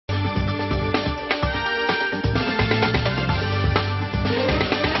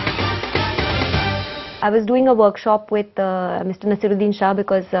I was doing a workshop with Mr. Nasiruddin Shah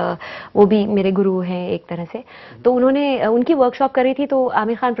because वो भी मेरे गुरु हैं एक तरह से. तो उन्होंने उनकी वर्कशॉप करी थी, तो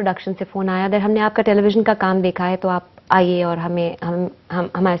आमिर खान प्रोडक्शन से फ़ोन आया, हमने आपका टेलीविज़न का काम देखा है, तो आप आइए और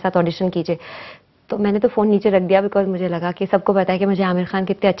हमारे साथ ऑडिशन कीजिए. तो मैंने तो फ़ोन नीचे रख दिया बिकॉज मुझे लगा कि सबको पता है कि मुझे आमिर खान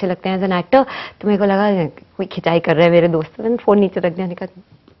कितने अच्छे लगते हैं एज एन एक्टर. तो मेरे को लगा कोई खिंचाई कर रहा है मेरे दोस्त. मैंने फ़ोन नीचे रख दिया, कहा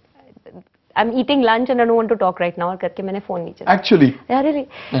I'm eating lunch and I don't want to talk right now. और करके मैंने फ़ोन नीचे. Actually. Yeah, really.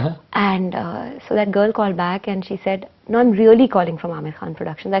 And so that girl called back and she said, no, I'm really calling from Aamir Khan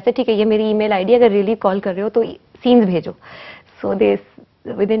Productions. I said, ठीक है, ये मेरी email ID, अगर really call कर रहे हो तो scenes भेजो. So they,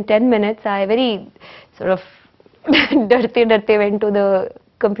 within 10 minutes, I very sort of डरते went to the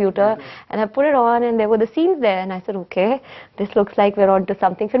computer and I put it on and there were the scenes there and I said, okay, this looks like we're on to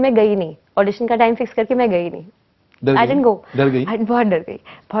something. फिर मैं गई नहीं. Audition का time fix करके मैं गई नहीं. I didn't go. डर गई? बहुत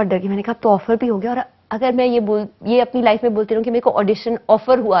डर गई. मैंने कहा तो ऑफर भी हो गया, और अगर मैं ये अपनी लाइफ में बोलती रहूं कि मेरे को ऑडिशन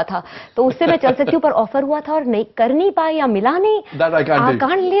ऑफर हुआ था तो उससे मैं चल सकती हूँ, पर ऑफर हुआ था और नहीं कर नहीं पाई या मिला नहीं. I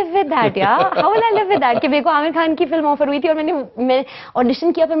can't live with that, यार. How will I live with that कि मेरे को आमिर खान की फिल्म ऑफर हुई थी और मैंने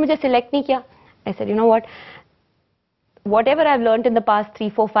ऑडिशन किया पर मुझे सिलेक्ट नहीं किया. I said, you know what, whatever I've learned in the past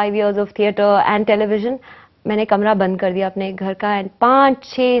 3, 4, 5 years of theatre and television, मैंने कमरा बंद कर दिया अपने घर का एंड 5,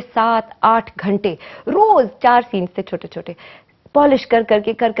 6, 7, 8 घंटे रोज 4 सीन्स थे छोटे छोटे पॉलिश कर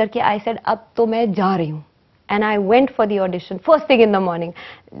करके आई सेड अब तो मैं जा रही हूँ. And I went for the audition first thing in the morning.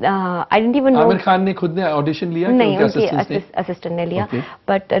 I didn't even know. Aamir Khan ने खुद ने ऑडिशन लिया? नहीं, उनके असिस्टेंट ने लिया.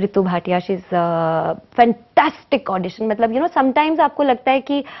 But Ritu Bhatia, she is fantastic audition. मतलब यू नो समटाइम्स आपको लगता है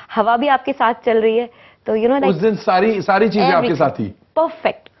कि हवा भी आपके साथ चल रही है, तो यू नो उस दिन सारी चीजें आपके साथ थी.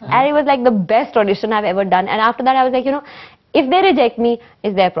 Perfect. And it was like the best audition I've ever done. And after that I was like, you know, if they reject me,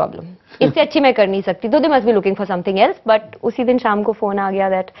 it's their problem. इससे अच्छी मैं कर नहीं सकती. So they must be looking for something else. But उसी दिन शाम को phone आ गया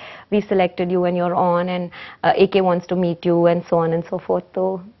that we've selected you and you're on and AK wants to meet you and so on and so forth. So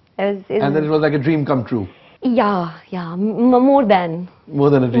and then it was like a dream come true. Yeah, more than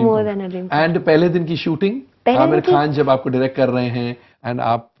a dream. And पहले दिन की shooting, Aamir Khan जब आपको direct कर रहे हैं and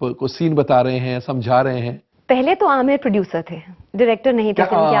आपको scene बता रहे हैं, समझा रहे हैं. पहले तो आमिर प्रोड्यूसर थे, डायरेक्टर नहीं थे.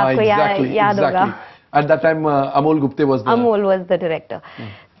 आपको याद होगा. At that time, Amol Gupte was the director.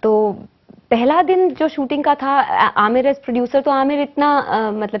 तो पहला दिन जो शूटिंग का था, आमिर एज प्रोड्यूसर, तो आमिर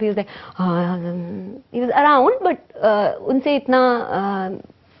इतना मतलब he was around but उनसे इतना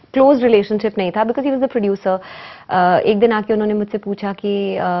क्लोज रिलेशनशिप नहीं था because he was the producer. एक दिन आके उन्होंने मुझसे पूछा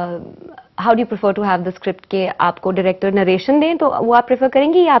कि how do you prefer to have the script, के आपको डायरेक्टर नरेशन दें तो वो आप प्रेफर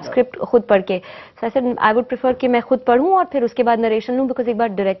करेंगी या आप स्क्रिप्ट खुद पढ़ के. सो I said I would prefer कि मैं खुद पढ़ूं और फिर उसके बाद नरेशन लूं, बिकॉज एक बार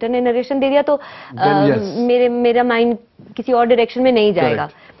डायरेक्टर ने नरेशन दे दिया तो मेरा माइंड किसी और डायरेक्शन में नहीं जाएगा.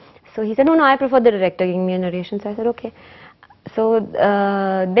 सो he said no I prefer the director giving me a narration. So I said okay. So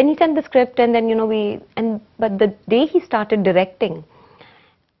then he sent the script and then but the day he started directing,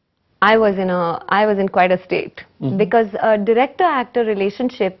 I was in quite a state because a director-actor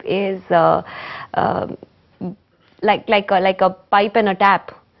relationship is like a pipe and a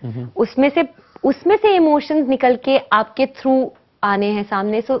tap. उसमें से emotions निकल के आपके through आने हैं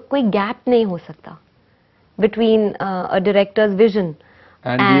सामने, so कोई gap नहीं हो सकता between a director's vision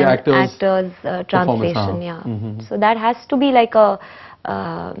and the actor's translation. Yeah, so that has to be like a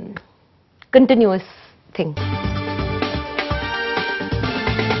continuous thing.